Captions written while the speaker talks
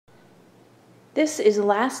This is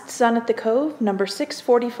Last Sun at the Cove, number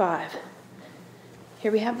 645. Here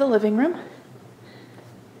we have the living room.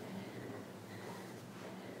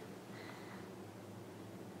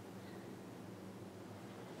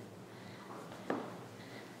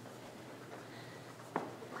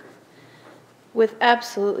 With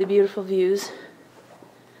absolutely beautiful views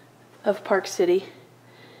of Park City,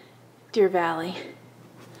 Deer Valley,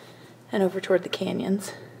 and over toward the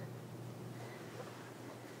canyons.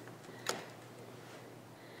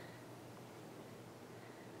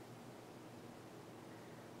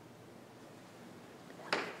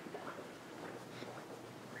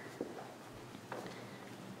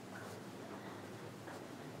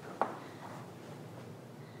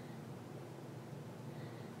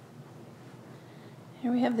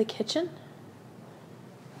 Here we have the kitchen.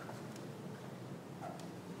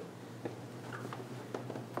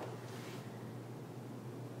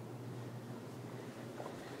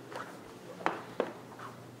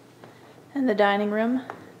 And the dining room.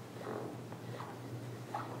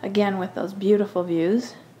 Again with those beautiful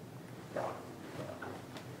views.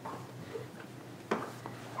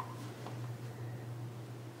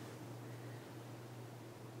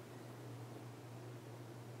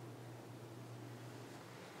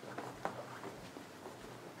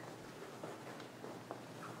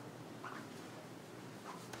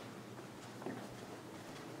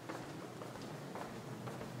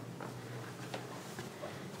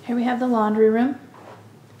 Here we have the laundry room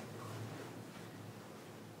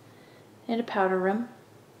and a powder room.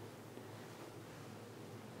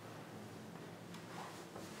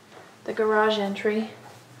 The garage entry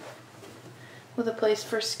with a place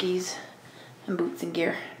for skis and boots and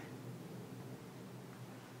gear.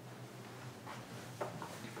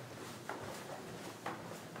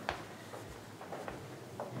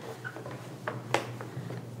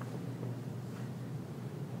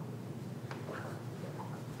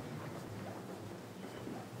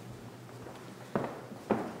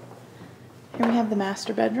 Here we have the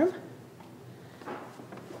master bedroom.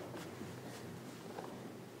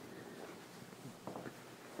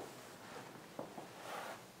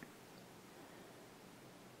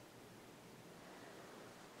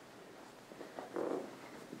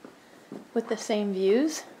 With the same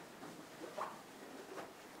views.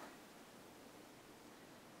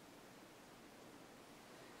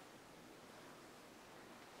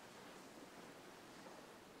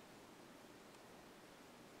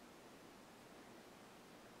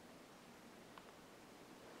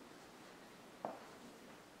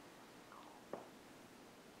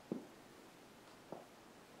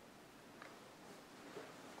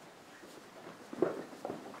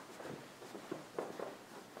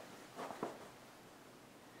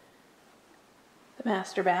 The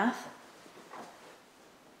master bath.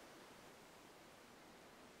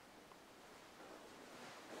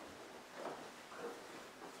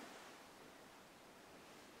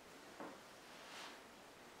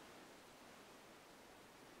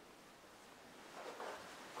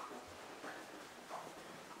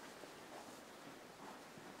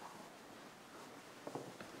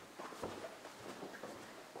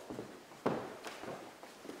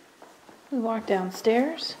 We walk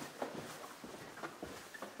downstairs.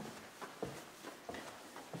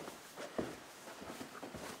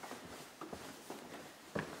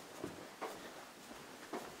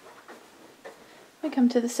 We come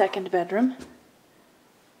to the second bedroom.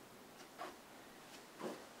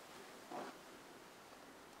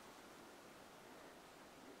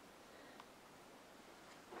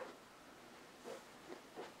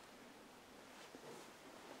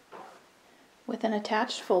 With an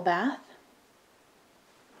attached full bath.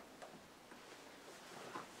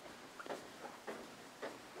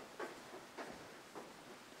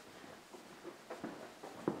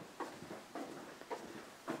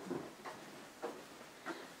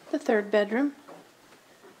 The third bedroom.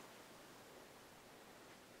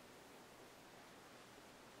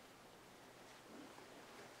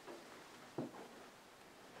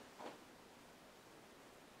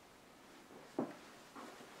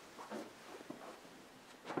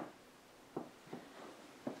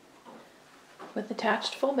 With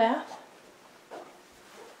attached full bath.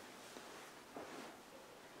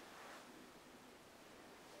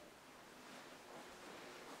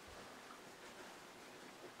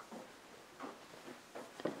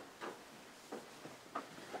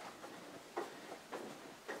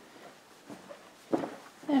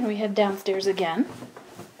 And we head downstairs again.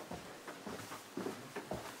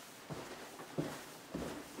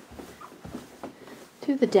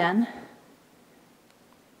 To the den.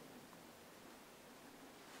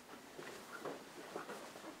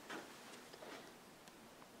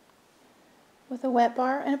 with a wet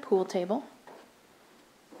bar and a pool table.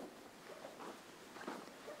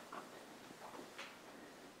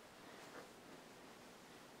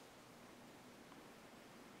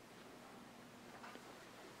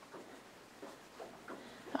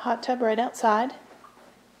 A hot tub right outside.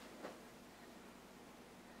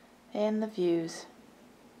 And the views.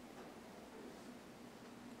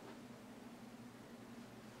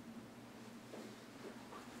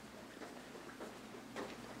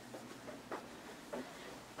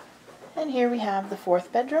 And here we have the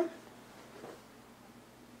 4th bedroom.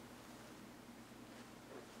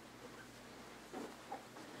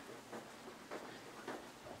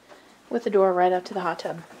 With the door right up to the hot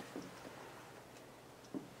tub.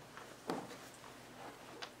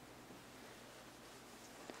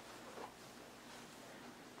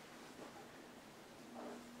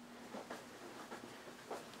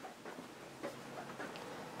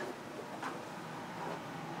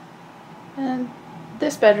 And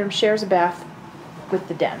this bedroom shares a bath with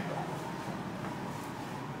the den.